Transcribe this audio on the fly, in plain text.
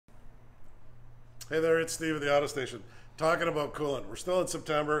Hey there, it's Steve at the Auto Station. Talking about coolant. We're still in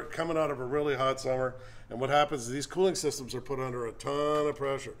September, coming out of a really hot summer, and what happens is these cooling systems are put under a ton of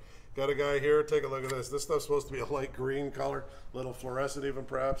pressure. Got a guy here, take a look at this. This stuff's supposed to be a light green color, little fluorescent even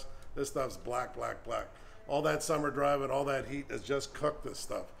perhaps. This stuff's black, black, black. All that summer driving, all that heat has just cooked this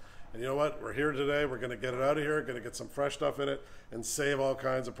stuff. And you know what? We're here today. We're going to get it out of here, going to get some fresh stuff in it, and save all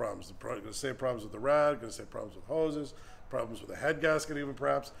kinds of problems. We're going to save problems with the rad, going to save problems with hoses, problems with the head gasket even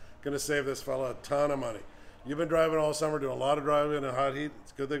perhaps. Going to save this fella a ton of money. You've been driving all summer, doing a lot of driving in a hot heat.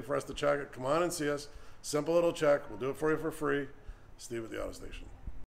 It's a good thing for us to check it. Come on and see us. Simple little check. We'll do it for you for free. Steve at the Auto Station.